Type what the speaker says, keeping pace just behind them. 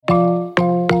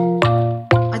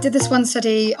did this one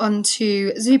study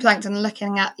onto zooplankton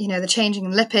looking at, the changing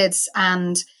in lipids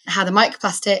and how the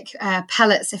microplastic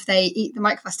pellets, if they eat the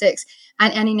microplastics,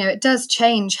 and it does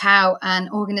change how an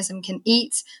organism can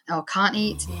eat or can't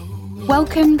eat.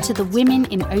 Welcome to the Women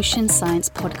in Ocean Science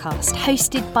podcast,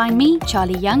 hosted by me,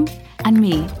 Charlie Young, and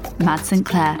me, Matt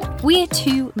Sinclair. We're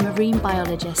two marine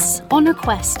biologists on a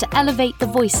quest to elevate the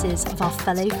voices of our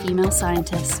fellow female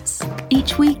scientists.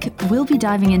 Each week, we'll be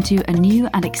diving into a new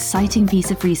and exciting piece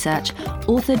of research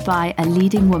authored by a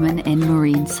leading woman in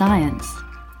marine science.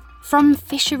 From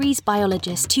fisheries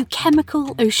biologists to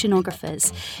chemical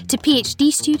oceanographers to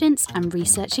PhD students and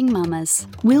researching mamas.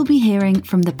 We'll be hearing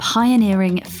from the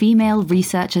pioneering female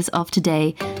researchers of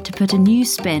today to put a new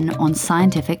spin on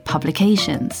scientific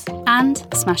publications. And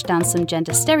smash down some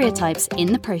gender stereotypes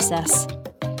in the process.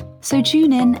 So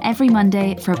tune in every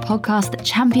Monday for a podcast that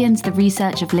champions the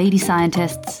research of lady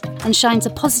scientists and shines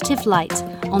a positive light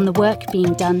on the work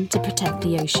being done to protect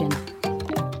the ocean.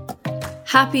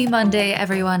 Happy Monday,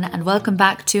 everyone, and welcome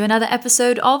back to another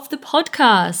episode of the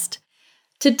podcast.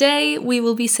 Today, we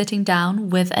will be sitting down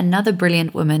with another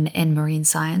brilliant woman in marine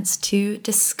science to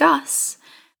discuss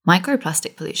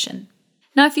microplastic pollution.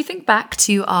 Now, if you think back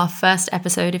to our first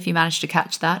episode, if you managed to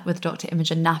catch that with Dr.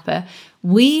 Imogen Napper,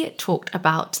 we talked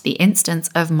about the instance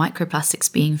of microplastics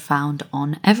being found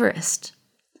on Everest.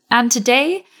 And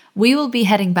today, we will be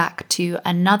heading back to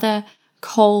another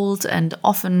cold and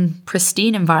often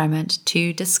pristine environment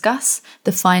to discuss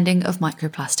the finding of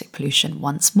microplastic pollution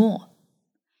once more.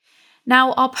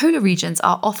 Now, our polar regions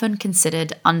are often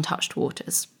considered untouched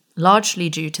waters, largely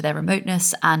due to their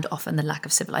remoteness and often the lack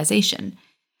of civilization.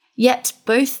 Yet,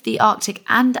 both the Arctic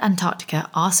and Antarctica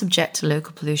are subject to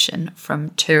local pollution from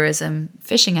tourism,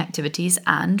 fishing activities,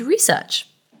 and research.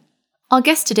 Our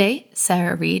guest today,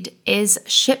 Sarah Reid, is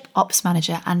Ship Ops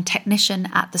Manager and Technician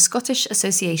at the Scottish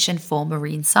Association for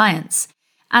Marine Science,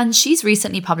 and she's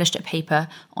recently published a paper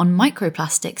on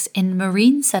microplastics in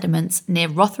marine sediments near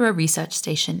Rothera Research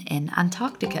Station in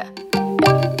Antarctica.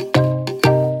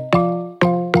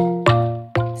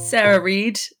 Sarah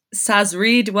Reid, Saz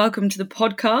Reid, welcome to the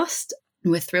podcast.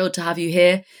 We're thrilled to have you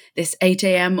here this 8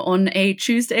 a.m. on a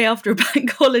Tuesday after a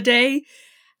bank holiday.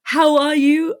 How are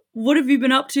you? What have you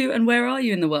been up to and where are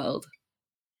you in the world?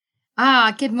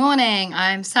 Good morning.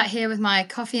 I'm sat here with my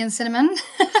coffee and cinnamon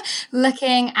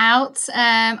looking out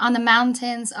on the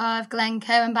mountains of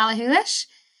Glencoe and Ballachulish.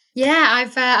 Yeah,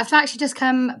 I've actually just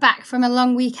come back from a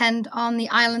long weekend on the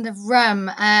island of Rum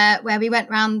where we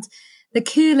went round the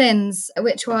Coolins,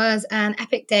 which was an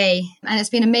epic day. And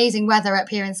it's been amazing weather up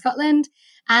here in Scotland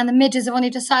and the midges have only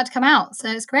just started to come out.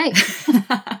 So it's great.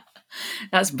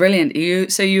 That's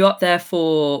brilliant. So you up there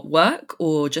for work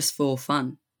or just for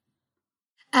fun?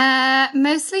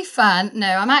 Mostly fun. No,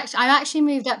 I actually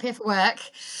moved up here for work.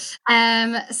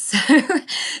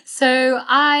 So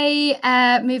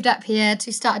I moved up here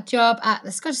to start a job at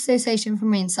the Scottish Association for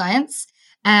Marine Science.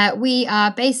 We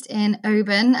are based in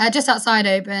Oban, just outside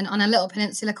Oban, on a little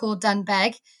peninsula called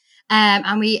Dunbeg.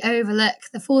 And we overlook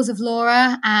the Falls of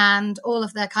Laura and all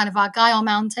of the kind of Argyll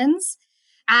Mountains.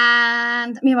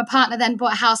 And me and my partner then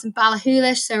bought a house in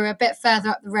Ballachulish, so we're a bit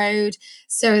further up the road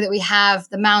so that we have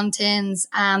the mountains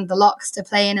and the lochs to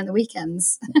play in the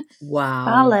weekends. Wow.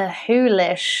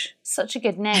 Ballachulish. Such a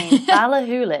good name.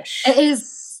 Ballachulish. It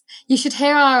is. You should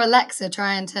hear our Alexa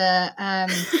trying to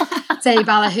say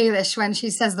Ballachulish when she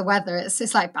says the weather.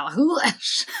 It's like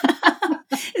Ballachulish.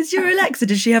 Is your Alexa,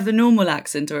 does she have the normal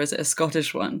accent or is it a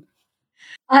Scottish one?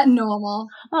 Normal.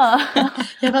 Oh.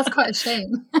 Yeah, that's quite a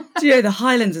shame. Do you know, the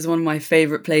Highlands is one of my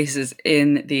favourite places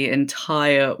in the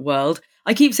entire world.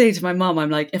 I keep saying to my mum, I'm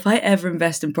like, if I ever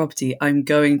invest in property, I'm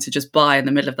going to just buy in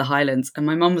the middle of the Highlands. And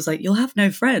my mum was like, you'll have no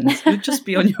friends. You'll just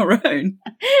be on your own.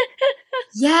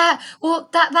 Yeah, well,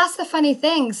 that's the funny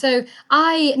thing. So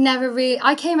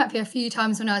I came up here a few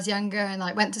times when I was younger and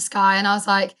went to Skye and I was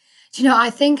like, do you know, I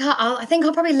think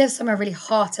I'll probably live somewhere really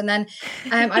hot. And then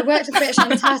I worked at British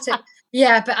Antarctic.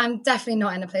 Yeah, but I'm definitely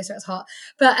not in a place where it's hot.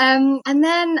 But and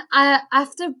then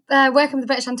after working with the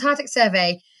British Antarctic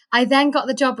Survey, I then got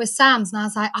the job with SAMS, and I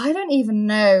was like, I don't even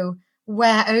know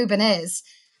where Oban is.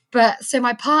 But so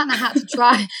my partner had to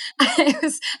try.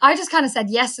 I just kind of said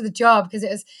yes to the job because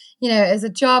it was a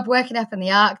job working up in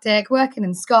the Arctic, working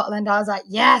in Scotland. I was like,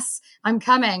 yes, I'm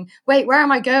coming. Wait, where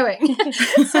am I going?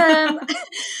 So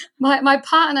my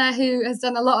partner, who has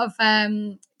done a lot of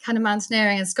kind of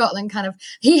mountaineering in Scotland,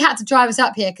 he had to drive us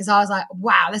up here because I was like,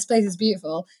 wow, this place is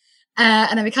beautiful.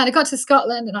 And then we kind of got to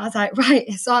Scotland and I was like, right,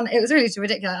 it's on. It was really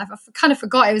ridiculous. I kind of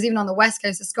forgot it was even on the west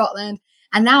coast of Scotland.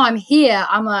 And now I'm here.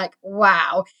 I'm like,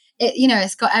 wow.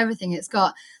 It's got everything. It's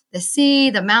got the sea,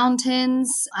 the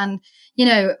mountains, and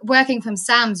working from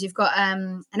SAMS, you've got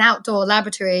an outdoor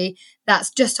laboratory that's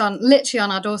just literally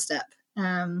on our doorstep.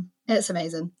 It's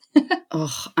amazing.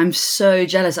 Oh, I'm so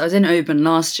jealous. I was in Oban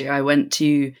last year. I went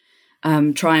to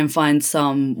try and find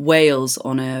some whales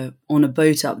on a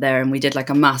boat up there, and we did like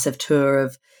a massive tour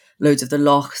of loads of the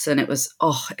lochs, and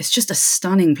it's just a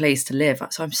stunning place to live.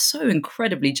 So I'm so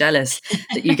incredibly jealous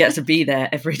that you get to be there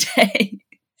every day.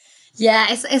 Yeah,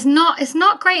 it's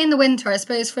not great in the winter. I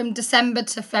suppose from December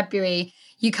to February,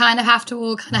 you kind of have to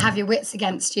all kind of have your wits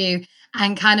against you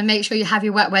and kind of make sure you have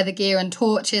your wet weather gear and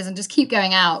torches and just keep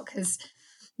going out because,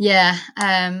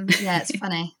 it's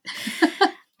funny.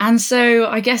 And so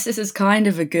I guess this is kind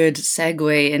of a good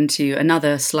segue into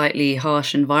another slightly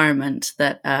harsh environment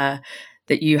that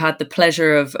you had the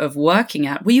pleasure of working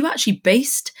at. Were you actually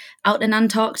based out in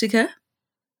Antarctica?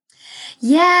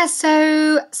 Yeah,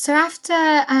 so after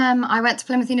I went to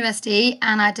Plymouth University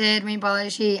and I did marine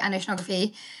biology and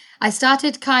oceanography, I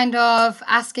started kind of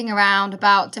asking around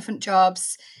about different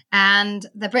jobs, and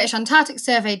the British Antarctic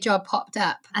Survey job popped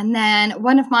up. And then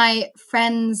one of my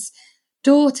friends'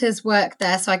 daughters worked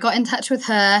there, so I got in touch with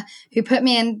her, who put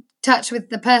me in touch with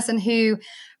the person who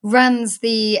runs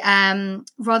the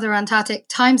Rothera Antarctic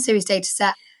Time Series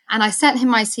dataset. And I sent him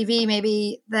my CV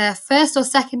maybe the first or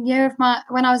second year of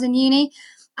when I was in uni.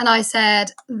 And I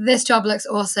said, this job looks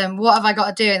awesome. What have I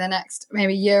got to do in the next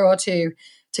maybe year or two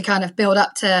to kind of build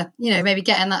up to, maybe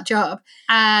get in that job?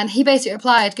 And he basically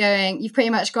replied going, you've pretty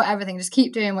much got everything. Just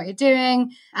keep doing what you're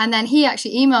doing. And then he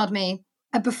actually emailed me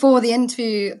before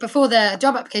the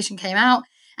job application came out.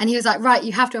 And he was like, right,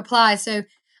 you have to apply. So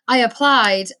I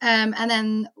applied. And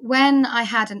then when I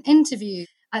had an interview,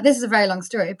 this is a very long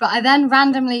story, but I then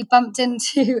randomly bumped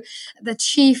into the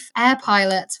chief air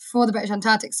pilot for the British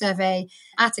Antarctic Survey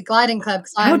at a gliding club.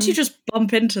 How do you just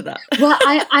bump into that? Well,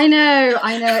 I know.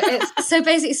 It's so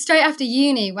basically straight after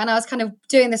uni, when I was kind of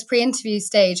doing this pre-interview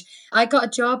stage, I got a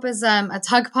job as a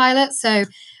tug pilot. So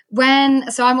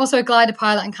I'm also a glider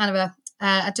pilot and kind of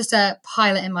just a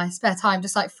pilot in my spare time,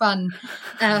 just like fun.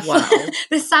 Wow.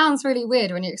 This sounds really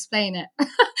weird when you explain it,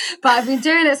 but I've been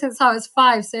doing it since I was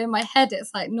 5. So in my head,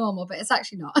 it's like normal, but it's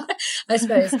actually not, I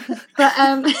suppose. But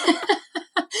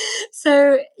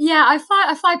so yeah, I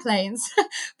fly planes,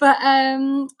 but I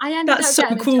ended That's up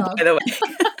so getting cool, a job. by the way.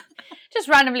 Just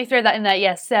randomly throw that in there.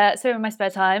 Yes. So in my spare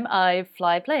time, I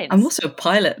fly planes. I'm also a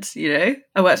pilot.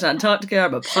 I worked in Antarctica.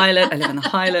 I'm a pilot. I live in the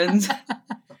Highlands.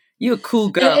 You're a cool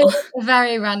girl. It's a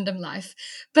very random life.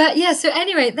 But yeah, so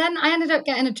anyway, then I ended up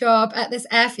getting a job at this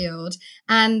airfield.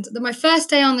 And my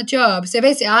first day on the job, so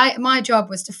basically my job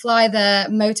was to fly the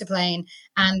motor plane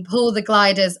and pull the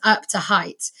gliders up to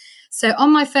height. So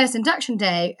on my first induction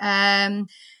day, Alan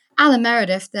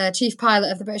Meredith, the chief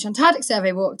pilot of the British Antarctic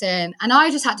Survey, walked in, and I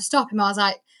just had to stop him. I was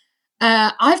like,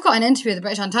 I've got an interview with the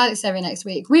British Antarctic Survey next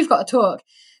week. We've got to talk.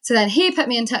 So then he put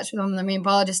me in touch with one of the marine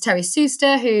biologist, Terry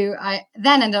Suster, who I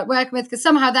then ended up working with because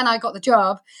somehow then I got the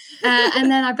job.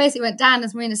 And then I basically went down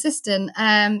as marine assistant.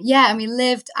 And we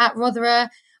lived at Rothera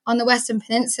on the Western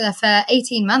Peninsula for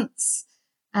 18 months.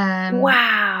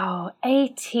 Wow,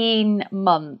 18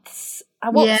 months. So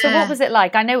what was it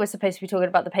like? I know we're supposed to be talking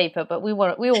about the paper, but we all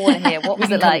want to hear. What was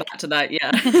it like? Back to that,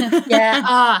 yeah.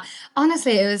 Yeah.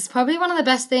 Honestly, it was probably one of the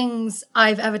best things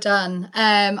I've ever done.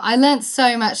 I learned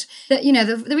so much that,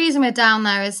 the reason we're down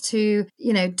there is to,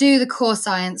 do the core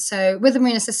science. So with the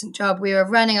marine assistant job, we were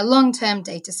running a long-term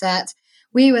data set.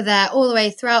 We were there all the way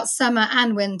throughout summer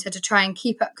and winter to try and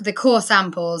keep up the core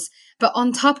samples. But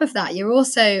on top of that, you're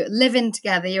also living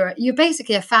together. You're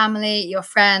basically a family, you're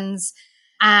friends,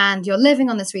 and you're living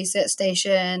on this research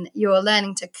station. You're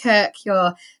learning to cook.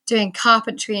 You're doing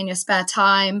carpentry in your spare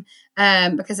time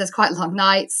because there's quite long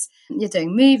nights. You're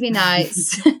doing movie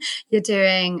nights. You're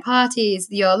doing parties.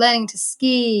 You're learning to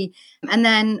ski. And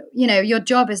then, your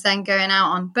job is then going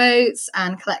out on boats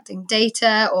and collecting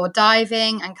data, or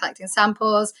diving and collecting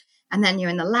samples. And then you're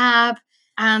in the lab.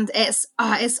 And it's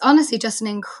honestly just an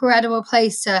incredible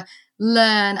place to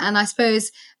learn. And I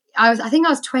suppose I think I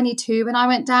was 22 when I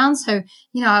went down. So,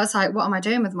 I was like, what am I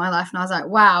doing with my life? And I was like,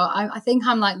 wow, I think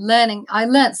I'm like learning. I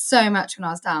learned so much when I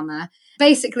was down there.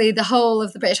 Basically, the whole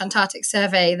of the British Antarctic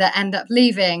Survey that end up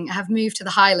leaving have moved to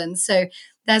the Highlands. So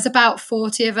there's about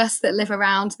 40 of us that live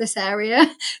around this area.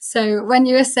 So when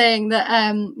you were saying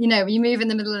that, you move in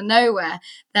the middle of nowhere,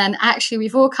 then actually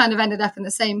we've all kind of ended up in the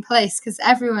same place because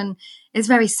everyone is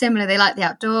very similar. They like the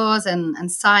outdoors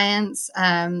and science.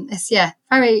 It's,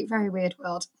 very, very weird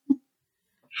world.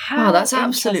 How that's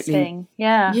absolutely,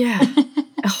 yeah.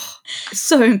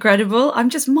 So incredible. I'm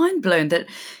just mind blown that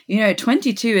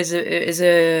 22 is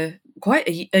a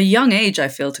quite a young age, I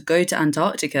feel, to go to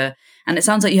Antarctica. And it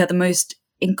sounds like you had the most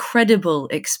incredible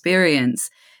experience.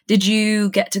 Did you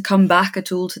get to come back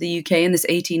at all to the UK in this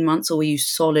 18 months, or were you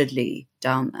solidly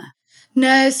down there?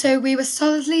 No, so we were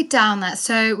solidly down there.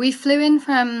 So we flew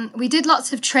in we did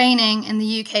lots of training in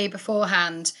the UK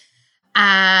beforehand.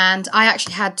 And I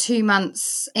actually had 2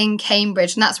 months in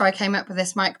Cambridge, and that's where I came up with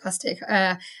this microplastic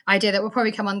idea that we'll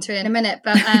probably come on to in a minute.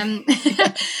 But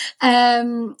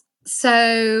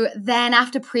so then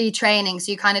after pre-training,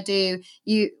 so you kind of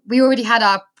we already had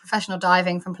our professional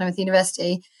diving from Plymouth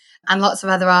University and lots of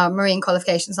other marine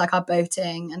qualifications like our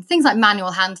boating and things like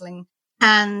manual handling.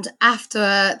 And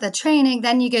after the training,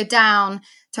 then you go down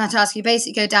to Antarctica. You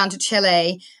basically go down to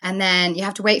Chile, and then you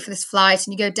have to wait for this flight,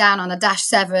 and you go down on a Dash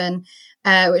 7,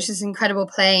 which is an incredible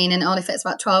plane, and it only fits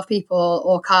about 12 people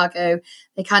or cargo.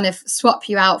 They kind of swap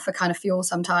you out for kind of fuel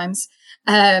sometimes,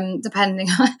 depending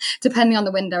on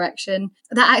the wind direction.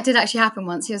 That did actually happen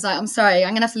once. He was like, "I'm sorry,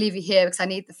 I'm going to have to leave you here because I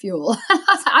need the fuel." I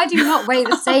was like, "I do not weigh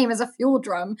the same as a fuel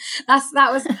drum."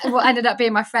 That was what ended up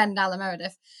being my friend, Alan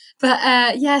Meredith.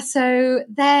 But so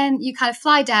then you kind of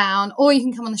fly down, or you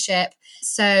can come on the ship.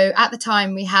 So at the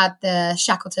time we had the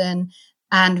Shackleton,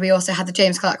 and we also had the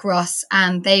James Clark Ross,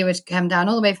 and they would come down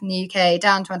all the way from the UK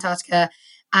down to Antarctica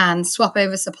and swap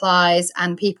over supplies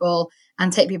and people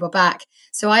and take people back.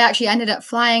 So I actually ended up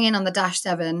flying in on the Dash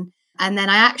 7, and then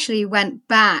I actually went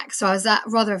back. So I was at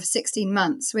Rotherham for 16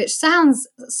 months, which sounds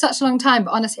such a long time,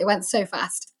 but honestly, it went so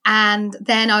fast. And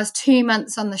then I was 2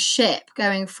 months on the ship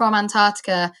going from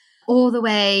Antarctica all the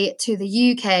way to the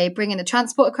UK, bringing a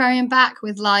transport aquarium back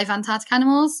with live Antarctic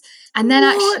animals. And then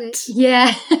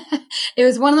it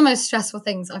was one of the most stressful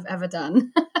things I've ever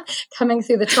done. Coming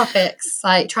through the tropics,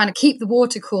 like trying to keep the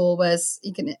water cool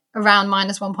around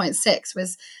minus 1.6 it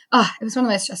was one of the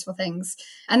most stressful things.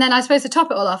 And then I suppose to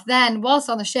top it all off, then whilst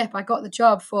on the ship, I got the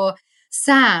job for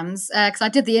Sam's, because I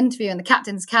did the interview in the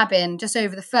captain's cabin just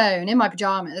over the phone in my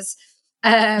pajamas.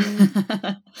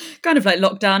 Kind of like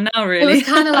lockdown now, really. It was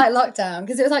kind of like lockdown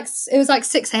because it was like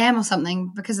 6 a.m. or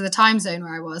something because of the time zone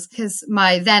where I was, because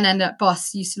my then end up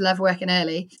boss used to love working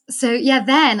early. So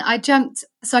then I jumped.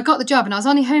 So I got the job, and I was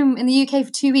only home in the UK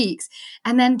for 2 weeks,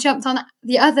 and then jumped on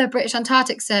the other British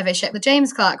Antarctic survey ship, the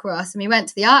James Clark Ross, and we went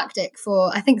to the Arctic for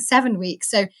I think 7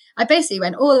 weeks. So I basically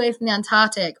went all the way from the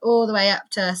Antarctic all the way up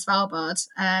to Svalbard.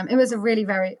 It was a really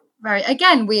very, very,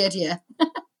 again, weird year.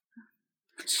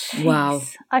 Jeez. Wow.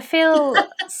 I feel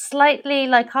slightly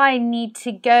like I need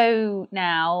to go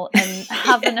now and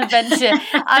have an adventure.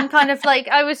 I'm kind of like,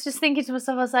 I was just thinking to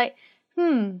myself, I was like,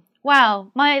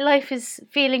 wow, my life is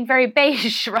feeling very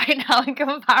beige right now in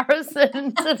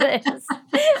comparison to this.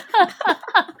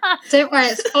 Don't worry,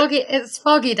 it's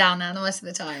foggy down there most of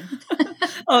the time.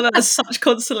 Oh, that's such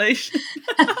consolation.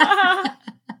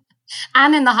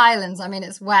 And in the Highlands, I mean,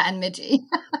 it's wet and midgy.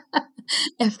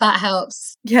 If that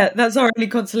helps. Yeah, that's our only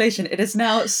consolation. It is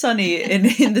now sunny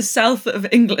in the south of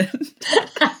England.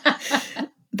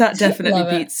 That definitely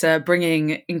beats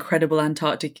bringing incredible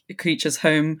Antarctic creatures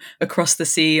home across the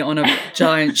sea on a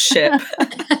giant ship.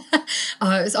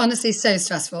 Oh, it was honestly so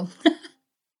stressful.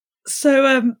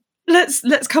 So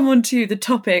let's come on to the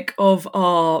topic of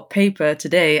our paper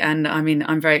today. And I mean,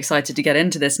 I'm very excited to get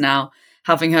into this now,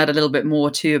 having heard a little bit more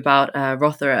too about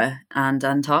Rothera and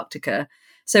Antarctica.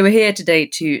 So we're here today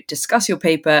to discuss your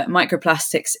paper,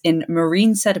 Microplastics in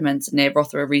Marine Sediments near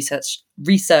Rothera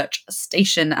Research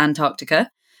Station,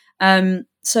 Antarctica. Tell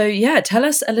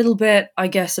us a little bit, I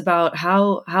guess, about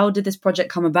how did this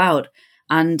project come about,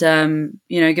 and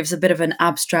give us a bit of an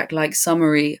abstract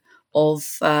summary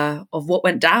of what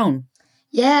went down.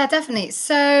 Yeah, definitely.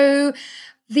 So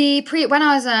when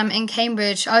I was in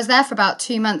Cambridge, I was there for about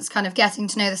 2 months, kind of getting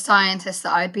to know the scientists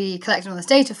that I'd be collecting all this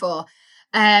data for.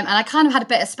 And I kind of had a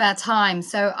bit of spare time.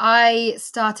 So I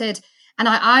started, and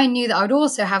I knew that I would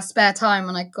also have spare time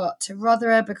when I got to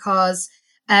Rothera because,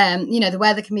 the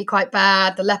weather can be quite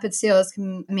bad. The leopard seals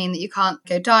can mean that you can't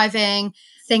go diving.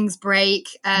 Things break.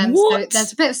 So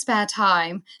there's a bit of spare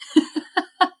time.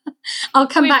 I'll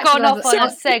come back to off on a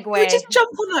segue. We'll just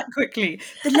jump on that quickly.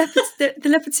 The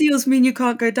leopard seals mean you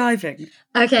can't go diving.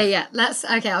 Okay, yeah.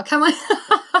 I'll come on.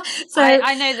 So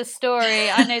I know the story.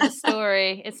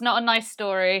 It's not a nice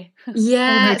story.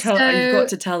 Yeah. You've got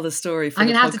to tell the story. I'm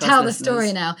going to have to tell the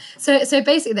story now. So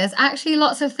basically, there's actually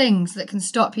lots of things that can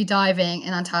stop you diving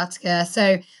in Antarctica.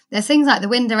 So there's things like the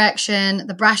wind direction,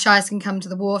 the brash ice can come to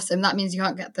the wharfs, and that means you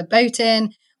can't get the boat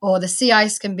in, or the sea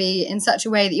ice can be in such a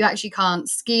way that you actually can't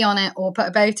ski on it or put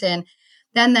a boat in.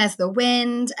 Then there's the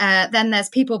wind. Then there's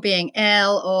people being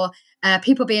ill or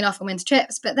people being off on winter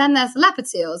trips. But then there's the leopard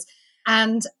seals.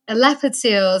 And leopard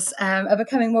seals are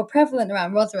becoming more prevalent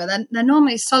around Rothera. They're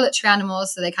normally solitary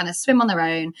animals, so they kind of swim on their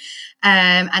own.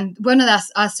 And one of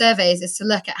our surveys is to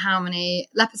look at how many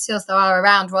leopard seals there are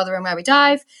around Rothera and where we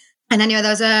dive. And anyway,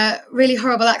 there was a really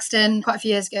horrible accident quite a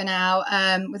few years ago now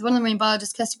with one of the marine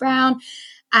biologists, Kirsty Brown.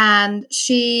 And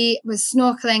she was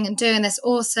snorkeling and doing this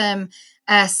awesome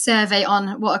survey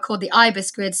on what are called the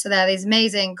IBIS grids. So they're these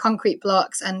amazing concrete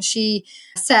blocks. And she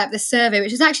set up this survey,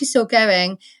 which is actually still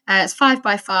going. It's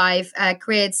 5x5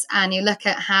 grids. And you look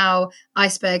at how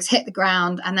icebergs hit the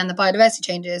ground and then the biodiversity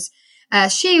changes.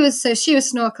 She was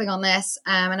snorkeling on this.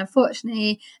 And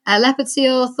unfortunately, a leopard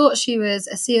seal thought she was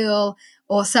a seal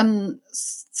or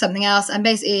something else, and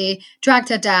basically dragged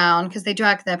her down because they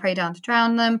drag their prey down to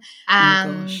drown them.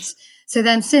 And so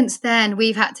then since then,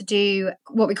 we've had to do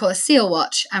what we call a seal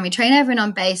watch, and we train everyone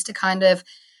on base to kind of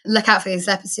look out for these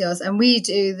leopard seals. And we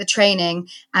do the training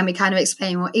and we kind of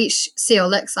explain what each seal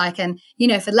looks like. And, you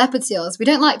know, for leopard seals, we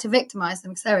don't like to victimize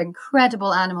them because they're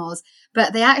incredible animals,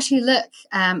 but they actually look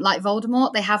like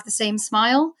Voldemort. They have the same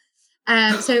smile.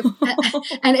 And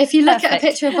if you look at a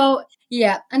picture of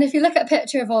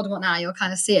Voldemort now, you'll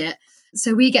kind of see it.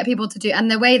 So we get people to do,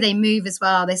 and the way they move as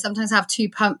well, they sometimes have two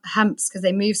humps because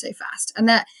they move so fast. And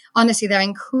they're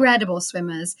incredible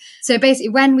swimmers. So basically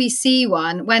when we see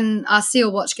one, when our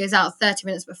seal watch goes out 30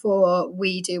 minutes before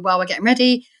we do while we're getting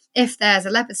ready, if there's a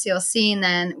leopard seal seen,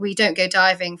 then we don't go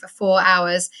diving for 4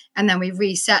 hours, and then we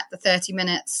reset the 30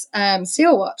 minutes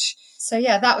seal watch. So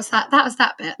yeah, that was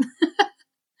that bit.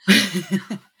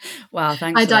 Wow,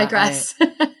 thanks. I digress.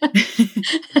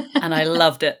 And I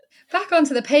loved it. Back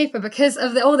onto the paper, because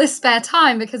of all this spare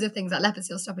time, because of things like leopard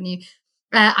seal stopping you,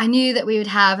 I knew that we would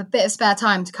have a bit of spare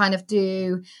time to kind of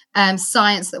do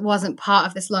science that wasn't part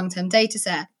of this long-term data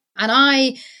set. And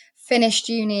I finished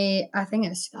uni, I think it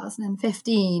was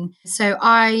 2015. So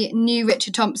I knew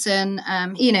Richard Thompson.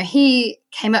 He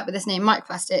came up with this name,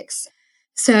 microplastics.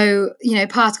 So,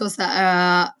 particles that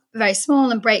are very small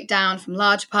and break down from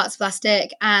larger parts of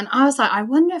plastic. And I was like, I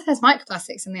wonder if there's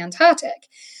microplastics in the Antarctic.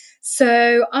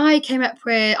 So I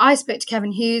spoke to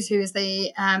Kevin Hughes, who is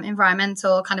the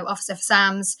environmental kind of officer for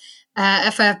SAMS,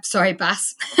 BAS.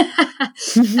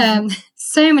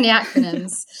 So many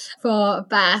acronyms for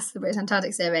BAS, the British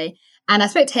Antarctic Survey. And I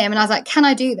spoke to him and I was like, can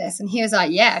I do this? And he was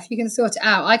like, yeah, if you can sort it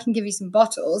out, I can give you some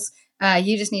bottles.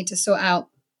 You just need to sort out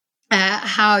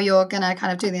how you're going to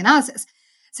kind of do the analysis.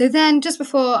 So then just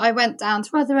before I went down to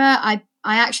Rothera, I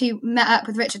actually met up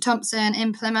with Richard Thompson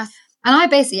in Plymouth. And I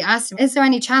basically asked him, is there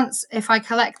any chance if I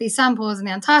collect these samples in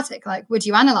the Antarctic, would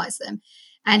you analyse them?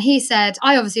 And he said,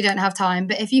 I obviously don't have time,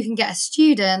 but if you can get a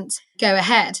student, go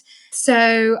ahead.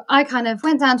 So I kind of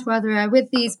went down to Rothera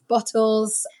with these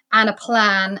bottles and a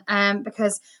plan,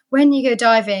 because when you go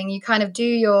diving, you kind of do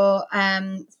your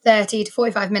 30 to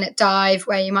 45 minute dive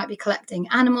where you might be collecting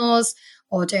animals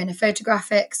or doing a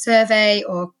photographic survey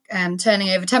or turning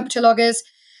over temperature loggers.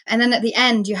 And then at the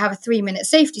end, you have a 3-minute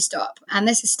safety stop. And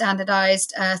this is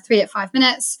standardized 3 at 5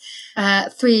 minutes,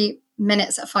 3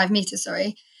 minutes at 5 meters,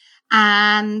 sorry.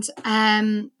 And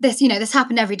this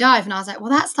happened every dive. And I was like, well,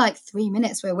 that's like 3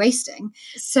 minutes we're wasting.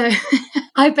 So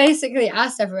I basically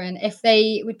asked everyone if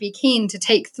they would be keen to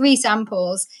take 3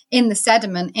 samples in the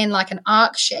sediment in like an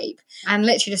arc shape and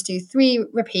literally just do 3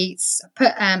 repeats,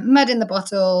 put mud in the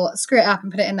bottle, screw it up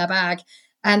and put it in their bag,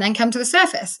 and then come to the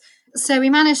surface. So we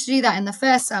managed to do that in the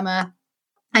first summer.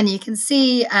 And you can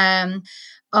see on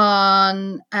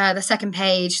the second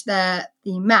page the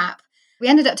map. We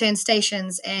ended up doing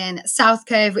stations in South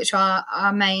Cove, which are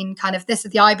our main kind of, this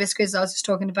is the IBIS grids I was just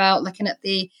talking about, looking at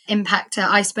the impact to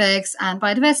icebergs and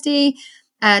biodiversity.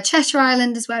 Cheshire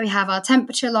Island is where we have our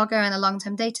temperature logger and a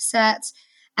long-term data set.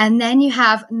 And then you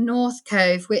have North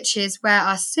Cove, which is where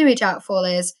our sewage outfall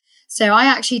is. So I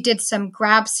actually did some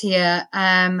grabs here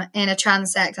in a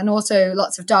transect and also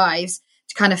lots of dives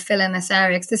to kind of fill in this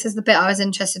area, because this is the bit I was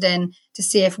interested in to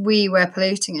see if we were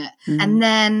polluting it. And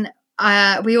then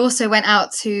we also went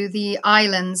out to the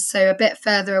islands, so a bit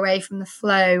further away from the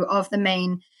flow of the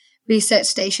main research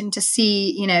station to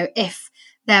see, if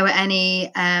there were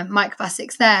any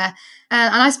microplastics there.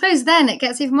 And I suppose then it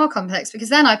gets even more complex, because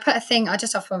then I put a thing I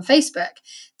just off on Facebook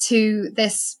to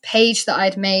this page that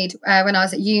I'd made when I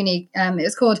was at uni. It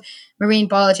was called Marine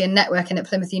Biology and Networking at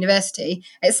Plymouth University.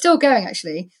 It's still going,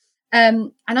 actually.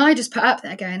 And I just put up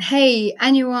there going, hey,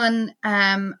 anyone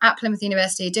at Plymouth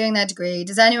University doing their degree,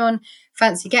 does anyone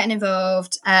fancy getting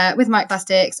involved with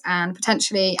microplastics and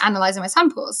potentially analysing my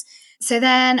samples? So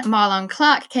then Marlon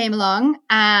Clark came along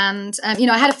and,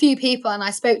 I had a few people and I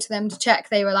spoke to them to check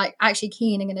they were like actually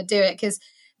keen and going to do it, because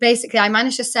basically I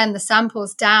managed to send the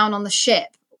samples down on the ship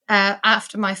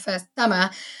after my first summer.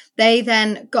 They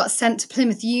then got sent to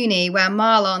Plymouth Uni, where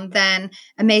Marlon then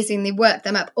amazingly worked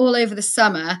them up all over the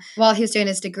summer while he was doing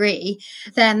his degree.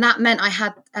 Then that meant I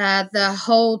had the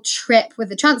whole trip with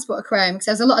the Transport Aquarium, because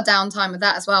there was a lot of downtime with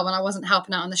that as well when I wasn't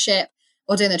helping out on the ship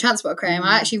or doing the Transport Aquarium.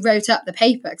 I actually wrote up the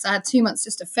paper because I had 2 months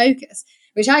just to focus,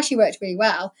 which actually worked really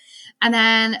well. And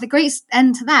then the great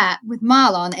end to that with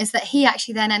Marlon is that he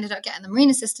actually then ended up getting the marine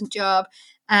assistant job.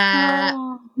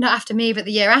 Not after me, but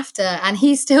the year after, and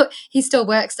he still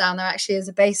works down there actually as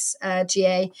a base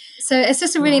GA. So it's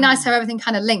just a really nice how everything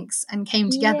kind of links and came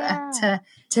together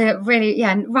to really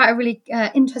write a really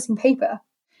interesting paper.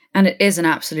 And it is an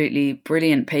absolutely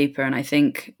brilliant paper, and I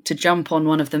think to jump on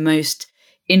one of the most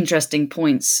interesting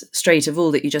points straight of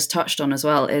all that you just touched on as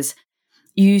well is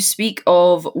you speak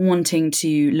of wanting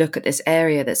to look at this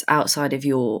area that's outside of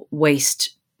your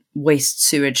waste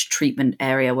sewage treatment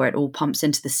area where it all pumps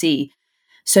into the sea.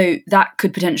 So that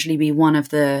could potentially be one of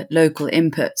the local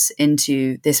inputs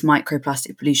into this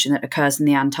microplastic pollution that occurs in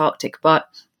the Antarctic. But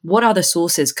what other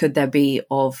sources could there be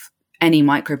of any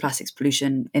microplastics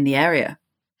pollution in the area?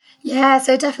 Yeah,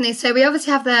 so definitely. So we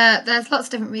obviously have there's lots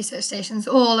of different research stations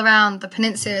all around the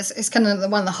peninsula. It's kind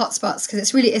of one of the hotspots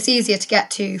because it's easier to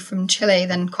get to from Chile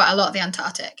than quite a lot of the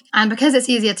Antarctic. And because it's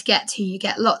easier to get to, you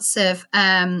get lots of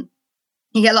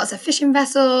fishing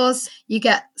vessels, you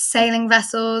get sailing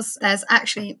vessels. There's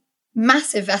actually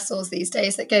massive vessels these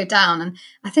days that go down, and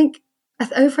I think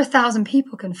over 1,000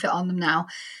 people can fit on them now.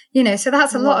 So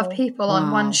that's a lot of people on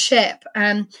one ship.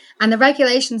 And the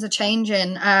regulations are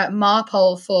changing.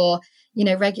 MARPOL for,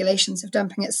 regulations of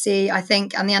dumping at sea, I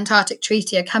think, and the Antarctic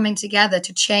Treaty are coming together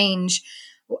to change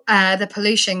the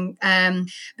pollution.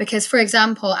 Because, for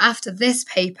example, after this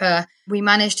paper, we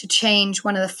managed to change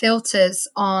one of the filters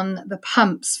on the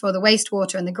pumps for the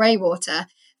wastewater and the grey water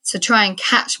to try and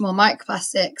catch more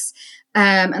microplastics.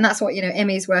 And that's what,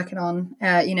 Imi's working on,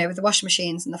 with the washing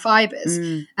machines and the fibres.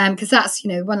 Because that's,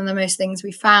 one of the most things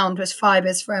we found was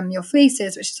fibres from your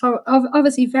fleeces, which is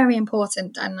obviously very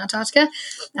important down in Antarctica.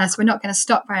 So we're not going to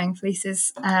stop wearing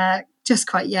fleeces just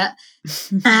quite yet.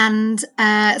 And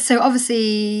so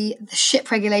obviously the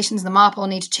ship regulations and the MARPOL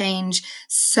need to change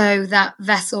so that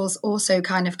vessels also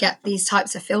kind of get these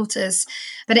types of filters.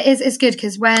 But it's good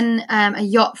because when a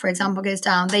yacht, for example, goes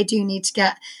down, they do need to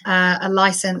get a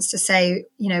license to say,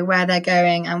 where they're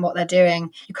going and what they're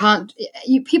doing.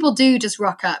 People do just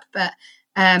rock up, but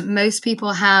most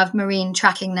people have marine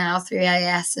tracking now through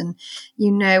AIS, and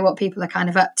what people are kind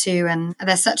of up to, and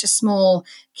there's such a small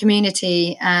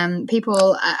community.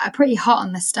 People are pretty hot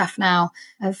on this stuff now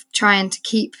of trying to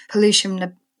keep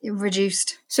pollution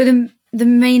reduced. So the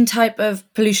main type of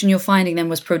pollution you're finding then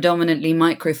was predominantly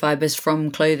microfibers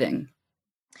from clothing?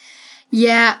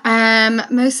 Yeah,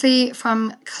 mostly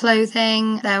from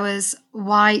clothing. There was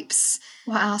wipes.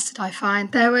 What else did I find?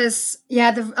 There was,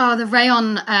 the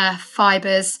rayon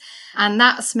fibres, and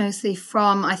that's mostly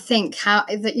from, I think, how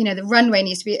the runway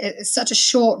needs to be. It's such a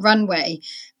short runway,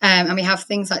 and we have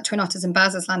things like Twin Otters and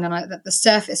Bassersland, and that the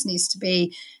surface needs to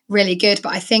be really good.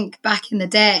 But I think back in the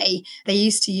day, they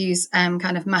used to use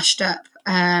kind of mashed up,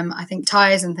 I think,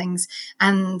 tires and things,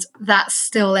 and that's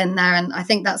still in there, and I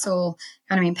think that's all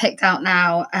kind of being picked out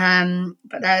now.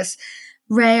 But there's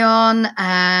rayon,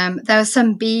 there were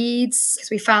some beads because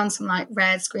we found some like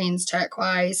reds, greens,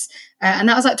 turquoise, and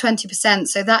that was like 20%.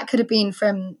 So that could have been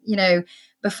from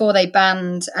before they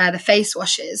banned the face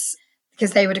washes,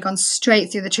 because they would have gone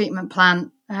straight through the treatment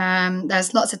plant.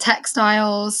 There's lots of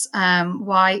textiles,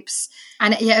 wipes,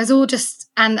 and it was all just.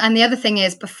 And the other thing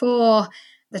is, before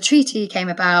the treaty came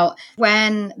about,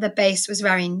 when the base was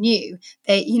very new,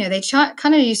 they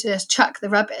kind of used to just chuck the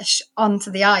rubbish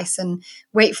onto the ice and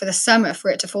wait for the summer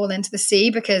for it to fall into the sea,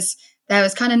 because there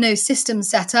was kind of no system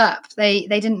set up. They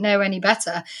didn't know any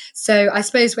better. So I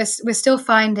suppose we're still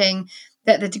finding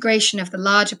that the degradation of the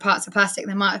larger parts of plastic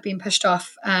that might have been pushed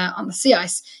off on the sea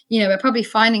ice, we're probably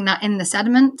finding that in the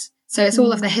sediment. So it's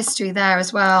all of the history there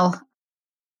as well.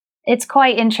 It's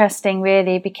quite interesting,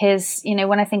 really, because,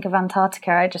 when I think of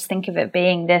Antarctica, I just think of it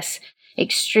being this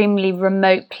extremely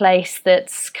remote place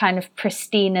that's kind of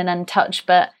pristine and untouched.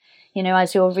 But,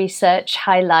 as your research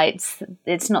highlights,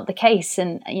 it's not the case.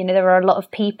 And, there are a lot of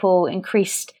people,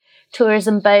 increased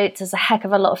tourism boats, there's a heck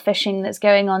of a lot of fishing that's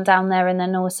going on down there. And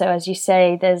then also, as you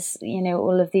say, there's,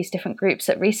 all of these different groups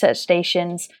at research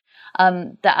stations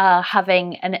that are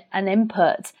having an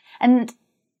input. And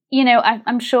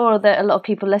I'm sure that a lot of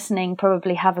people listening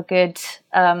probably have a good,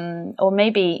 or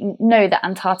maybe know that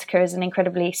Antarctica is an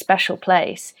incredibly special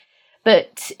place.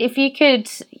 But if you could,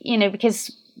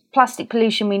 because plastic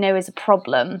pollution we know is a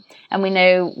problem, and we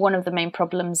know one of the main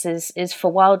problems is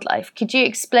for wildlife. Could you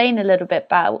explain a little bit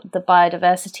about the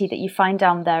biodiversity that you find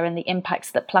down there and the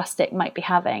impacts that plastic might be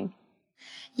having?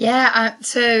 Yeah,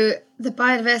 so the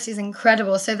biodiversity is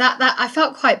incredible. So that I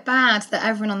felt quite bad that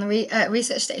everyone on the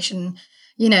research station,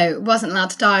 wasn't allowed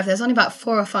to dive. There's only about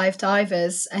 4 or 5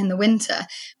 divers in the winter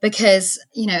because,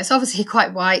 it's obviously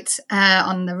quite white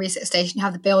on the research station. You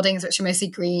have the buildings, which are mostly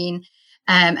green.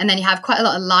 And then you have quite a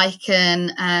lot of lichen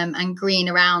and green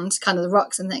around kind of the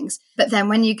rocks and things. But then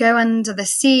when you go under the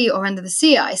sea or under the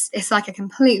sea ice, it's like a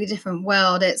completely different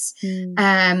world. It's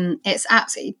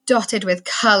absolutely dotted with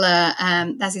colour.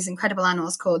 There's these incredible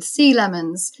animals called sea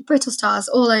lemons, brittle stars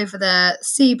all over the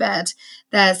seabed.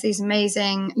 There's these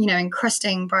amazing,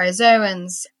 encrusting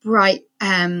bryozoans, bright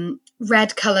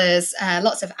red colours,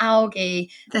 lots of algae.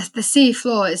 The sea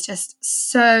floor is just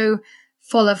so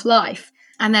full of life.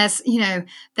 And there's,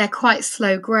 they're quite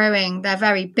slow growing. They're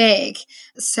very big.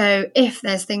 So if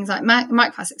there's things like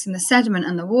microplastics in the sediment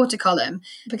and the water column,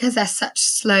 because they're such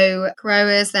slow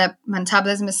growers, their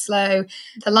metabolism is slow,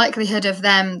 the likelihood of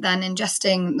them then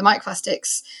ingesting the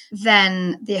microplastics,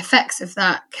 then the effects of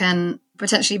that can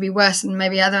potentially be worse than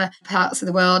maybe other parts of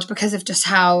the world because of just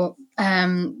how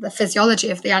the physiology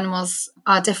of the animals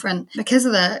are different because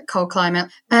of the cold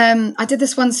climate. I did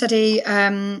this one study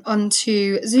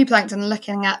onto zooplankton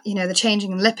looking at, the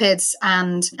changing lipids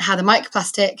and how the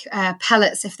microplastic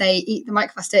pellets, if they eat the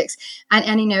microplastics,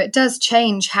 and it does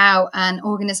change how an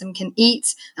organism can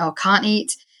eat or can't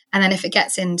eat. And then if it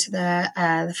gets into the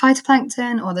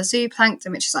phytoplankton or the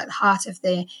zooplankton, which is like the heart of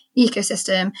the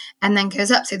ecosystem, and then goes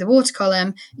up through the water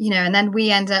column, and then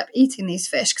we end up eating these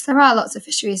fish because there are lots of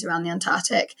fisheries around the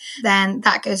Antarctic, then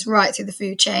that goes right through the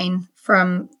food chain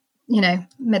from,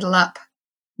 middle up.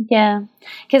 Yeah,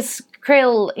 because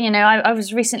krill, I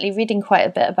was recently reading quite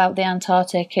a bit about the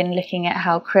Antarctic and looking at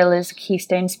how krill is a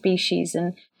keystone species,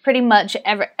 and pretty much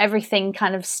everything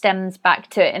kind of stems back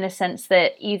to it in a sense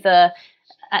that either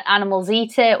animals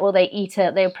eat it or they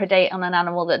predate on an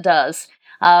animal that does.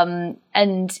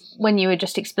 And when you were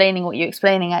just explaining what you're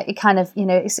explaining, it kind of,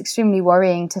 it's extremely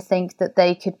worrying to think that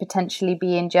they could potentially be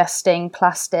ingesting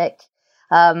plastic,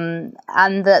 and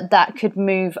that could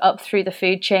move up through the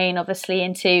food chain, obviously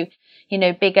into,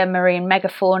 bigger marine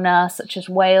megafauna such as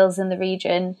whales in the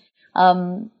region.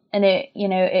 And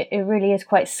it really is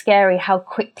quite scary how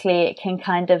quickly it can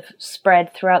kind of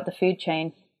spread throughout the food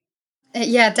chain.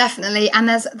 Yeah, definitely. And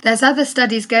there's other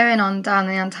studies going on down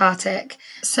the Antarctic.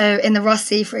 So in the Ross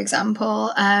Sea, for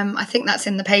example, I think that's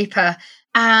in the paper.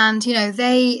 And,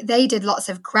 they did lots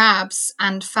of grabs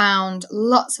and found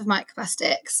lots of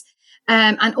microplastics.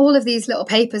 And all of these little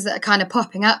papers that are kind of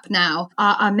popping up now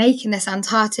are making this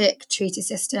Antarctic treaty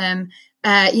system.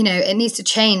 It needs to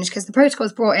change because the protocol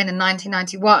was brought in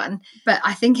 1991, but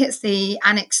I think it's the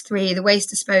Annex 3, the waste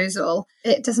disposal.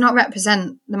 It does not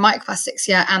represent the microplastics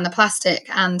yet and the plastic,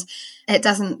 and it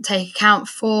doesn't take account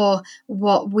for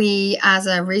what we as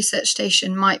a research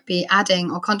station might be adding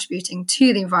or contributing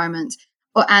to the environment.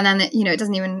 And then, it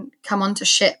doesn't even come onto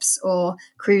ships or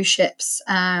cruise ships.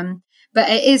 But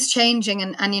it is changing.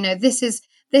 And this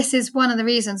is one of the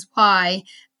reasons why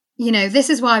this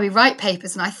is why we write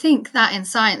papers. And I think that in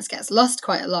science gets lost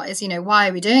quite a lot is, why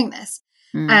are we doing this?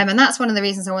 And that's one of the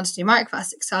reasons I wanted to do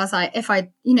microplastics. So I was like, if I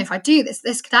do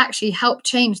this could actually help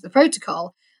change the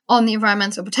protocol on the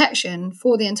environmental protection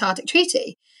for the Antarctic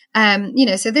Treaty.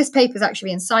 So this paper is actually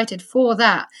being cited for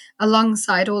that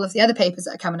alongside all of the other papers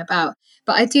that are coming about.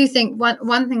 But I do think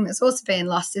one thing that's also being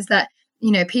lost is that,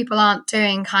 people aren't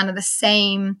doing kind of the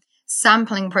same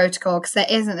sampling protocol because there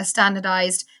isn't a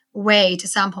standardized way to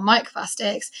sample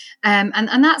microplastics,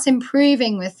 and that's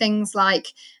improving with things like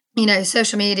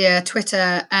social media,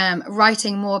 Twitter,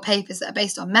 writing more papers that are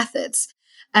based on methods,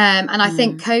 and I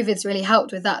think COVID's really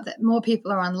helped with that more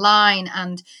people are online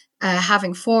and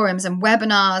having forums and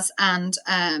webinars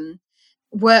and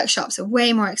workshops are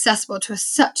way more accessible to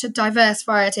such a diverse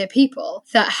variety of people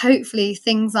that hopefully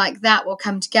things like that will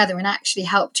come together and actually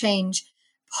help change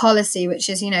policy, which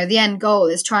is, the end goal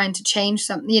is trying to change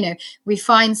something. We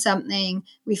find something,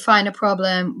 we find a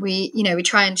problem, we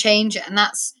try and change it. And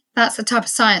that's the type of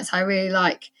science I really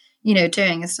like,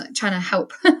 doing, is like trying to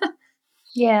help.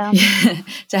 Yeah.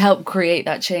 To help create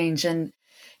that change. And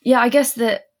yeah, I guess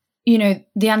that, the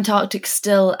Antarctic's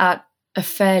still at a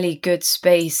fairly good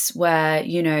space where,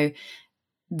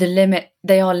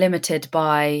 they are limited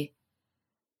by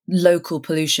local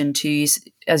pollution to use,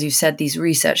 as you said, these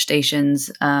research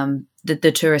stations,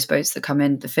 the tourist boats that come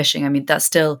in, the fishing. I mean, that's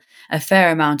still a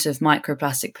fair amount of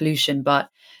microplastic pollution, but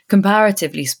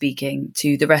comparatively speaking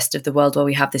to the rest of the world, where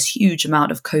we have this huge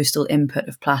amount of coastal input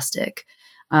of plastic,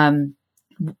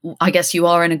 I guess you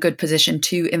are in a good position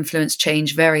to influence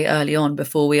change very early on,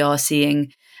 before we are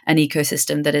seeing an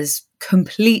ecosystem that is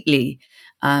completely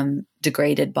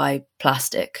degraded by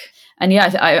plastic. And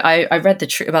yeah, I read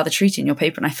about the treaty in your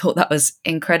paper, and I thought that was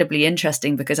incredibly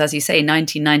interesting, because, as you say,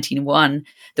 1991,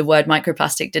 the word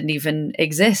microplastic didn't even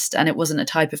exist, and it wasn't a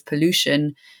type of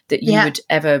pollution that you would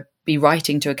ever be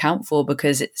writing to account for,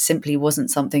 because it simply wasn't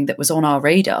something that was on our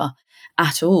radar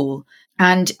at all.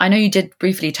 And I know you did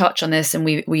briefly touch on this, and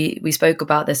we spoke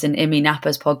about this in Imi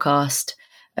Napa's podcast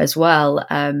as well.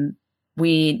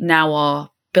 We now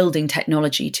are building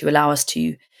technology to allow us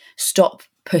to stop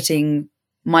putting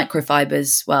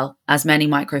microfibers, well, as many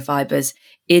microfibers,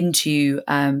 into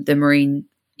the marine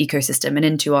ecosystem and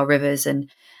into our rivers, and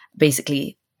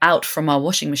basically out from our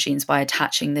washing machines by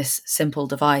attaching this simple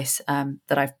device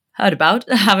that I've heard about.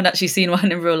 I haven't actually seen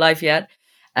one in real life yet,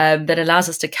 that allows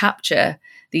us to capture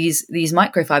these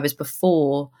microfibers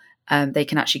before they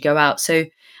can actually go out. So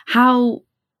how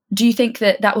do you think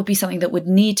that would be something that would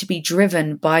need to be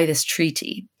driven by this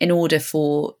treaty in order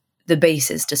for the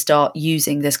bases to start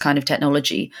using this kind of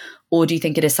technology? Or do you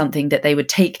think it is something that they would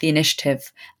take the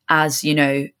initiative as,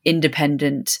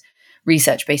 independent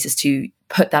research bases to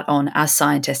put that on as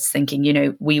scientists,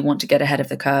 thinking, we want to get ahead of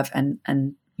the curve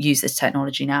and use this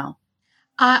technology now?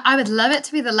 I would love it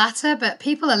to be the latter, but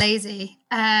people are lazy.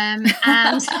 And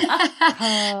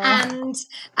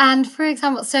for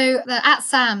example, so at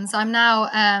SAMS, I'm now,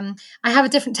 I have a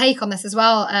different take on this as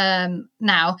well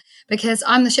now, because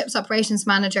I'm the ship's operations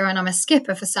manager and I'm a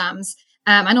skipper for SAMS.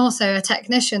 And also a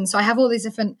technician. So I have all these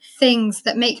different things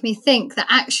that make me think that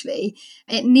actually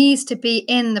it needs to be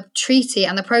in the treaty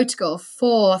and the protocol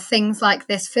for things like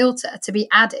this filter to be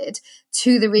added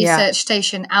to the research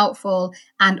station outfall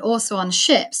and also on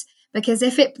ships. Because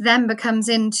if it then becomes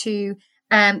into,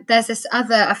 there's this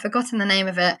other, I've forgotten the name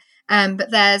of it, but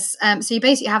there's, so you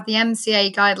basically have the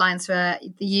MCA guidelines for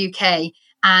the UK,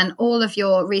 and all of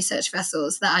your research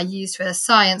vessels that are used for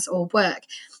science or work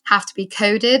have to be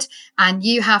coded, and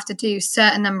you have to do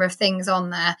certain number of things on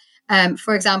there.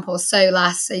 For example,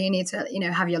 SOLAS, so you need to,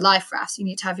 have your life rafts, you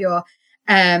need to have your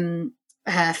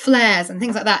flares and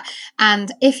things like that.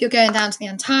 And if you're going down to the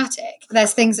Antarctic,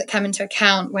 there's things that come into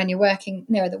account when you're working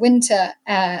near the winter,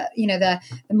 the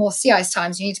more sea ice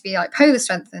times, you need to be like polar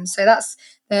strengthened. So that's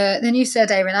the new Sir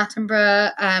David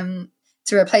Attenborough,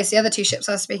 to replace the other two ships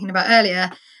I was speaking about earlier,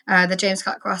 the James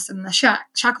Clark Ross and the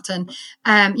Shackleton,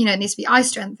 it needs to be ice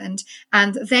strengthened.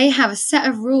 And they have a set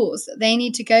of rules that they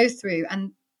need to go through,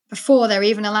 and before they're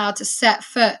even allowed to set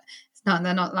foot, no,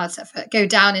 they're not allowed to set foot, go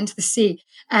down into the sea,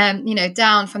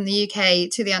 down from the UK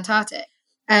to the Antarctic.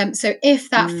 So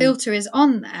if that filter is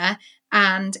on there,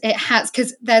 and it has,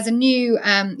 because there's a new,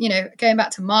 going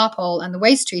back to MARPOL and the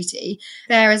Waste Treaty,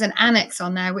 there is an annex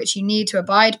on there which you need to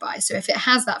abide by. So if it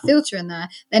has that filter in there,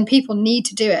 then people need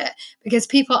to do it, because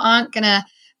people aren't going to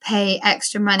pay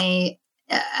extra money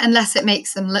unless it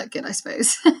makes them look good, I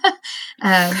suppose.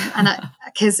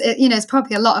 Because it's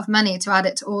probably a lot of money to add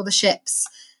it to all the ships.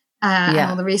 And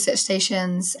all the research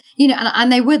stations,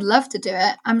 and they would love to do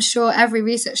it. I'm sure every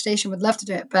research station would love to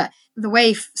do it, but the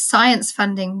way science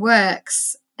funding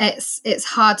works, it's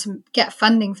hard to get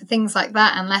funding for things like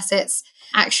that unless it's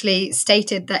actually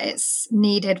stated that it's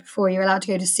needed before you're allowed to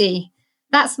go to sea.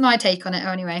 That's my take on it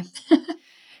anyway.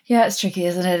 Yeah, it's tricky,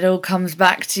 isn't it? It all comes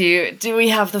back to, do we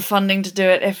have the funding to do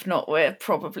it? If not, we're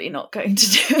probably not going to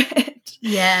do it.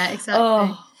 Yeah,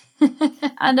 exactly.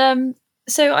 And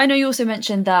so I know you also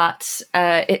mentioned that,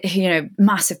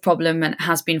 massive problem, and it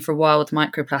has been for a while with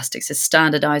microplastics, is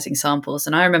standardizing samples.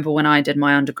 And I remember when I did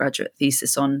my undergraduate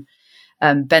thesis on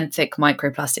benthic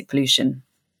microplastic pollution,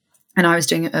 and I was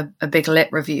doing a big lit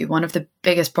review, one of the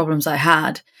biggest problems I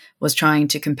had was trying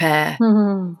to compare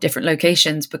different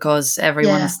locations, because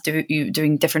everyone's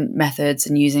doing different methods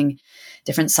and using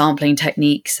different sampling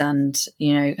techniques, and,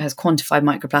 has quantified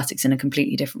microplastics in a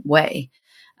completely different way.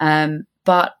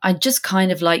 But I just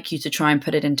kind of like you to try and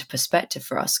put it into perspective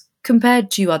for us, compared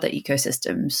to other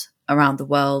ecosystems around the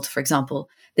world. For example,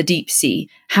 the deep sea.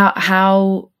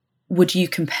 How would you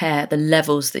compare the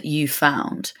levels that you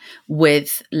found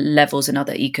with levels in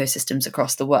other ecosystems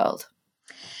across the world?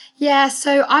 Yeah,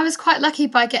 so I was quite lucky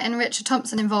by getting Richard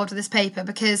Thompson involved with this paper,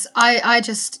 because I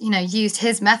just, used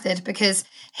his method, because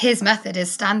his method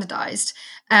is standardized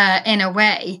in a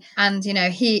way. And,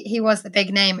 he was the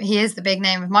big name. He is the big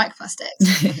name of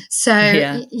microplastics.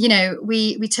 So,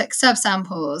 we took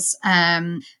subsamples.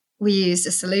 We used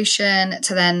a solution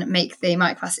to then make the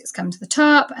microplastics come to the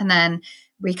top, and then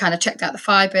We kind of checked out the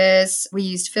fibres, we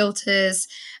used filters,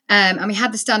 and we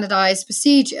had the standardised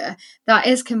procedure that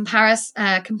is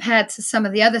compared to some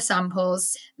of the other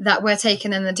samples that were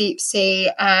taken in the deep sea.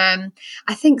 I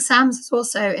think SAMS is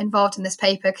also involved in this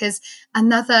paper because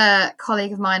another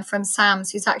colleague of mine from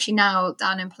SAMS, who's actually now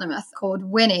down in Plymouth, called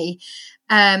Winnie,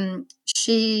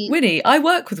 Winnie, I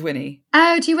work with Winnie.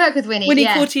 Oh, do you work with Winnie? Winnie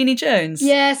Cortini-Jones.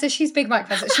 Yeah, so she's big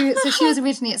microplastic. She was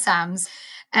originally at SAMS,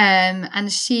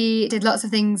 and she did lots of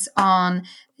things on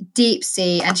deep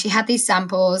sea, and she had these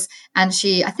samples, and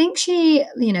I think she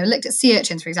looked at sea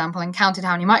urchins, for example, and counted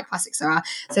how many microplastics there are.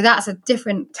 So that's a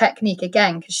different technique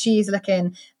again, because she's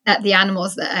looking at the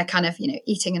animals that are kind of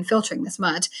eating and filtering this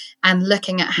mud, and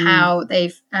looking at how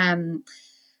they've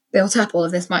built up all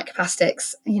of this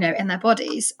microplastics in their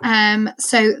bodies.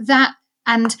 So that,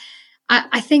 and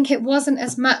I think it wasn't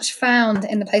as much found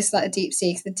in the places like the deep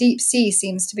sea, because the deep sea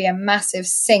seems to be a massive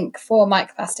sink for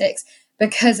microplastics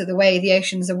because of the way the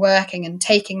oceans are working and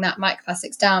taking that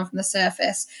microplastics down from the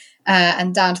surface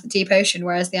and down to the deep ocean,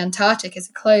 whereas the Antarctic is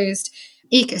a closed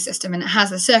ecosystem and it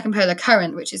has a circumpolar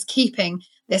current, which is keeping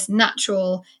this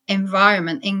natural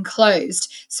environment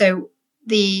enclosed. So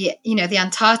the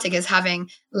Antarctic is having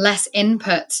less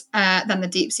input than the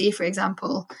deep sea, for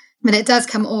example. But it does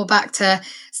come all back to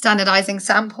standardizing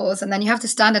samples, and then you have to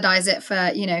standardize it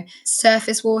for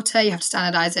surface water. You have to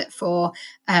standardize it for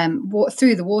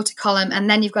through the water column, and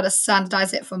then you've got to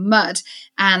standardize it for mud,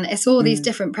 and it's all these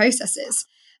different processes.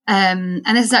 And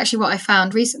this is actually what I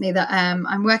found recently, that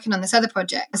I'm working on this other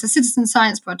project. It's a citizen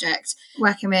science project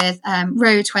working with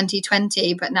Row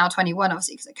 2020, but now 21,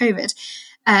 obviously because of COVID.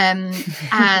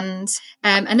 And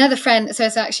another friend, so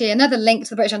it's actually another link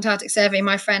to the British Antarctic Survey.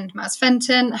 My friend Maz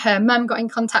Fenton, her mum got in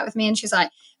contact with me, and she's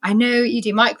like, I know you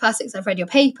do microplastics, I've read your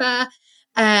paper,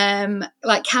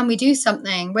 like, can we do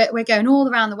something? We're going all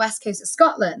around the west coast of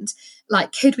Scotland,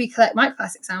 like, could we collect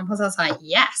microplastic samples? I was like,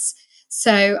 yes.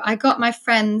 So I got my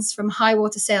friends from High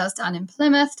Water Sails down in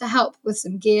Plymouth to help with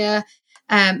some gear.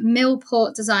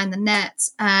 Millport designed the net,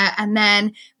 and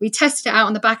then we tested it out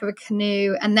on the back of a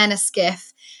canoe and then a skiff.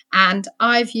 And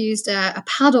I've used a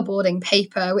paddleboarding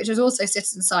paper, which is also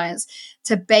citizen science,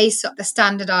 to base up the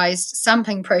standardized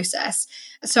sampling process.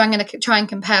 So I'm going to try and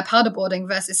compare paddleboarding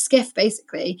versus skiff,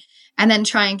 basically, and then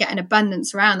try and get an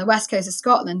abundance around the west coast of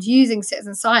Scotland using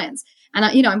citizen science. And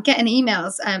I'm getting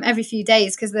emails every few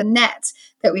days, because the net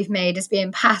that we've made is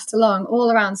being passed along all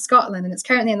around Scotland, and it's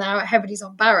currently in the Narrow Hebrides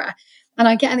on Barra. And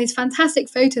I'm getting these fantastic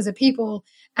photos of people,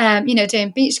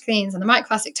 doing beach cleans and the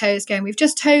microplastic tows, going, we've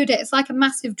just towed it. It's like a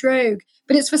massive drogue,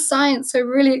 but it's for science. So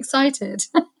we're really excited.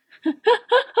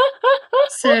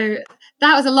 So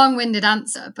that was a long-winded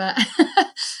answer, but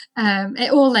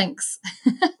it all links.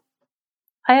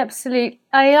 I absolutely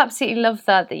love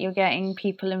that you're getting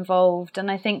people involved.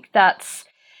 And I think that's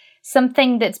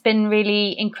something that's been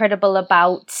really incredible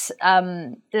about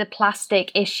the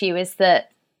plastic issue, is that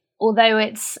although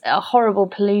it's a horrible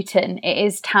pollutant, it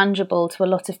is tangible to a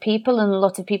lot of people, and a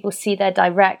lot of people see their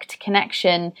direct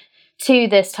connection to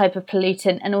this type of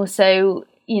pollutant, and also,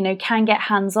 can get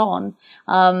hands-on.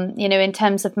 In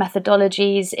terms of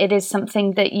methodologies, it is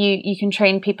something that you can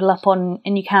train people up on,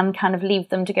 and you can kind of leave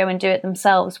them to go and do it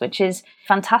themselves, which is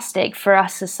fantastic for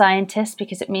us as scientists,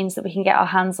 because it means that we can get our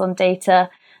hands on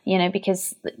data,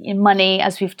 because money,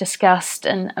 as we've discussed,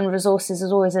 and resources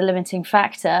is always a limiting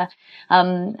factor.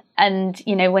 And,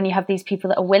 when you have these people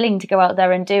that are willing to go out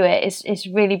there and do it, it's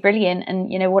really brilliant.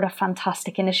 And, what a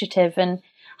fantastic initiative. And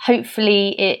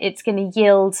hopefully it's going to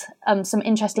yield some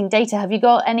interesting data. Have you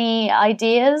got any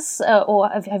ideas, or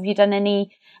have you done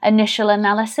any initial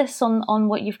analysis on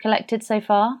what you've collected so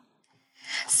far?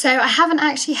 So I haven't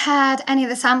actually had any of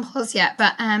the samples yet,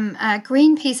 but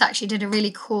Greenpeace actually did a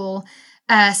really cool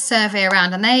survey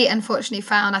around, and they unfortunately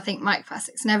found, I think,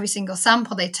 microplastics in every single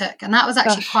sample they took, and that was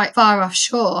actually quite far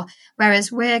offshore,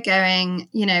 whereas we're going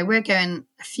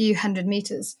a few hundred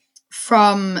meters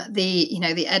from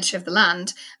the edge of the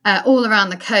land, all around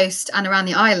the coast and around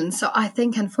the island. So I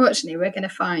think, unfortunately, we're going to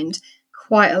find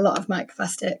quite a lot of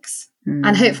microplastics.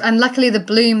 And luckily the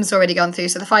bloom's already gone through,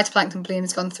 so the phytoplankton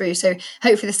bloom's gone through, so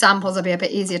hopefully the samples will be a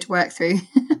bit easier to work through.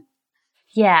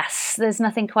 Yes, there's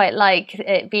nothing quite like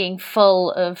it being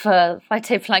full of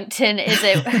phytoplankton, is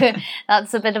it?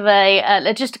 That's a bit of a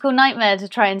logistical nightmare to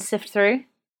try and sift through.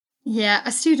 Yeah,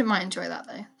 a student might enjoy that,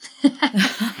 though.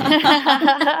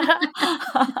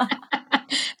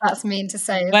 That's mean to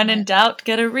say. When in doubt,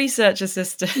 get a research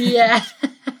assistant. Yeah.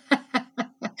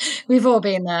 We've all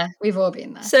been there.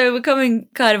 So we're coming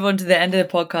kind of onto the end of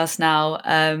the podcast now,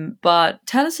 but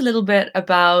tell us a little bit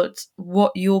about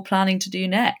what you're planning to do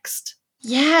next.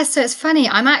 Yeah, so it's funny.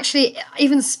 I'm actually,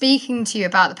 even speaking to you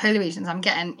about the polar regions, I'm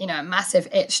getting, a massive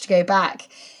itch to go back.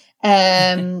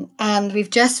 And we've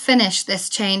just finished this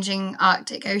Changing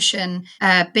Arctic Ocean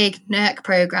big NERC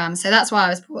program. So that's why I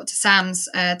was brought to SAMS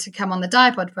to come on the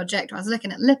Diapod project. I was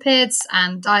looking at lipids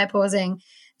and diapausing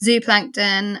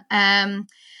zooplankton. Now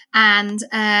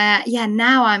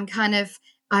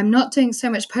I'm not doing so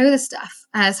much polar stuff.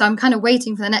 So I'm kind of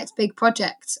waiting for the next big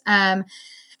project to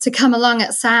come along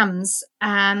at SAMS.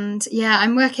 And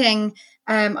I'm working,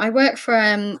 I work for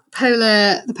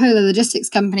the Polar Logistics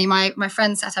Company. My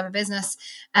friend set up a business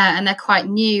and they're quite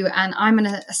new, and I'm an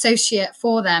associate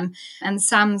for them. And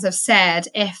SAMS have said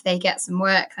if they get some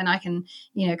work, then I can,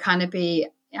 kind of be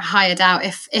hired out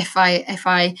if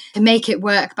I can make it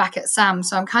work back at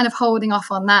SAMS. So I'm kind of holding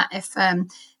off on that if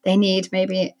they need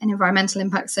maybe an environmental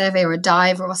impact survey or a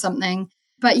diver or something.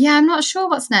 But I'm not sure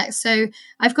what's next. So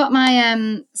I've got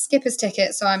my skipper's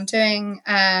ticket. So I'm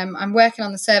working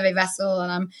on the survey vessel,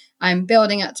 and I'm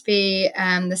building up to be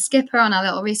the skipper on our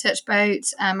little research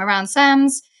boat around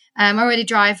SAMS. I already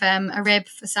drive a rib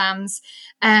for SAMS,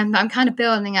 but I'm kind of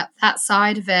building up that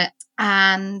side of it.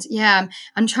 And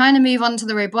I'm trying to move on to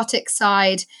the robotics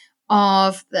side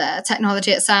of the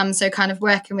technology at SAMS. So kind of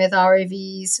working with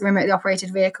ROVs, remotely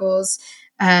operated vehicles,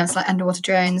 it's like underwater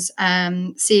drones,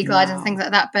 sea gliders, and things like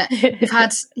that. But we've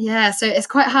had, so it's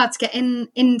quite hard to get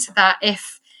into that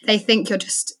if they think you're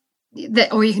just,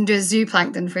 or you can do a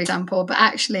zooplankton, for example. But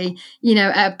actually,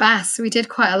 at BAS, we did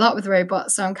quite a lot with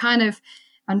robots. So I'm trying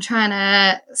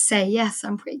to say, yes,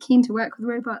 I'm pretty keen to work with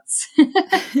robots.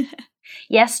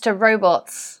 Yes to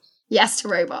robots. Yes to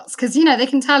robots. Because, they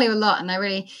can tell you a lot and they're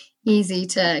really easy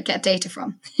to get data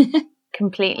from.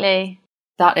 Completely.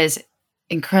 That is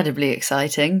incredibly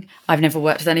exciting. I've never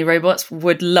worked with any robots,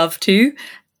 would love to.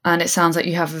 And it sounds like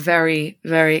you have a very,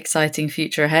 very exciting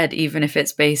future ahead, even if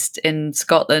it's based in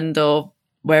Scotland or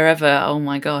wherever. Oh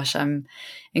my gosh, I'm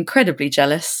incredibly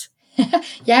jealous. Come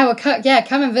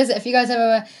and visit. If you guys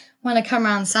ever want to come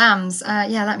around SAMS,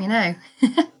 let me know.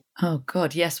 Oh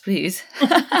God, yes, please.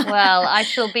 Well, I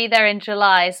shall be there in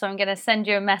July, so I'm going to send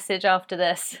you a message after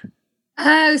this.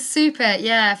 Oh, super.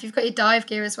 Yeah, if you've got your dive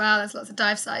gear as well, there's lots of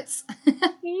dive sites. Yes,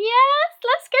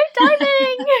 let's go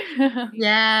diving.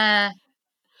 Yeah.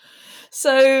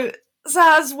 So,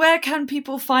 Saz, where can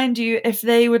people find you if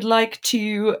they would like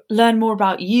to learn more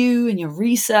about you and your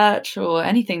research or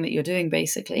anything that you're doing,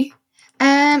 basically?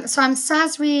 So I'm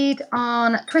Saz Reid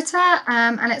on Twitter,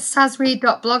 and it's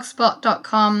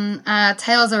sazreid.blogspot.com.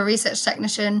 Tales of a Research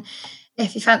Technician.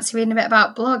 If you fancy reading a bit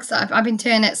about blogs, I've been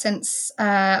doing it since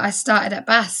I started at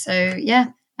BAS. So those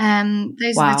are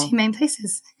the two main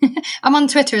places. I'm on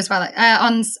Twitter as well,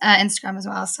 on Instagram as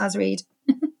well, Saz Reid.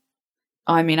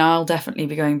 I mean, I'll definitely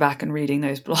be going back and reading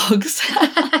those blogs.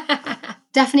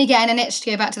 Definitely getting an itch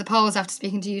to go back to the poles after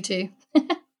speaking to you two.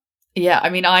 Yeah, I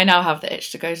mean, I now have the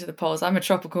itch to go to the poles. I'm a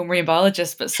tropical marine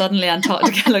biologist, but suddenly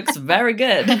Antarctica looks very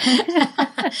good.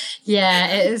 Yeah,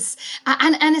 it is.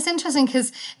 And it's interesting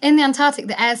because in the Antarctic,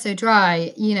 the air's so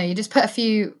dry, you just put a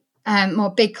few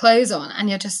more big clothes on and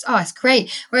you're just, it's great.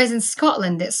 Whereas in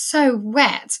Scotland, it's so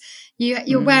wet.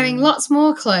 You're wearing lots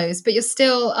more clothes, but you're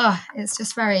still, it's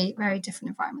just very, very different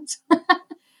environments.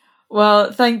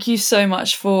 Well, thank you so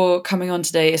much for coming on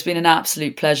today. It's been an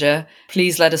absolute pleasure.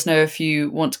 Please let us know if you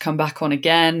want to come back on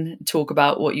again, talk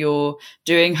about what you're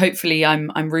doing. Hopefully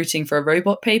I'm rooting for a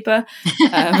robot paper.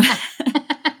 Yeah.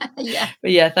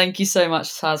 But yeah, thank you so much,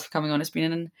 Saz, for coming on. It's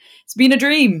been a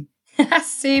dream.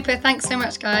 Super. Thanks so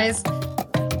much, guys.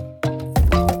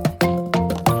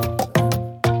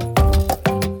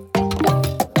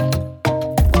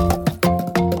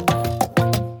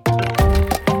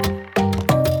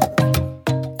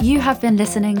 You have been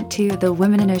listening to the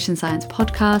Women in Ocean Science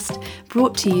podcast,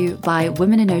 brought to you by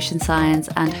Women in Ocean Science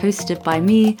and hosted by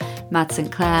me, Mad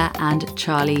Sinclair, and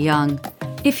Charlie Young.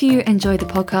 If you enjoyed the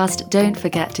podcast, don't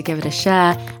forget to give it a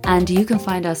share, and you can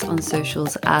find us on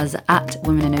socials as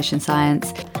 @Women in Ocean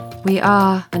Science. We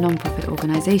are a non-profit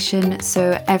organisation,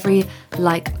 so every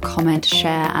like, comment,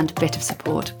 share and bit of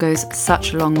support goes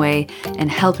such a long way in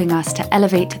helping us to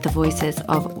elevate the voices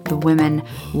of the women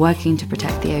working to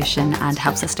protect the ocean and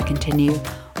helps us to continue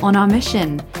on our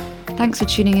mission. Thanks for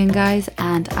tuning in, guys,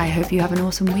 and I hope you have an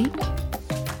awesome week.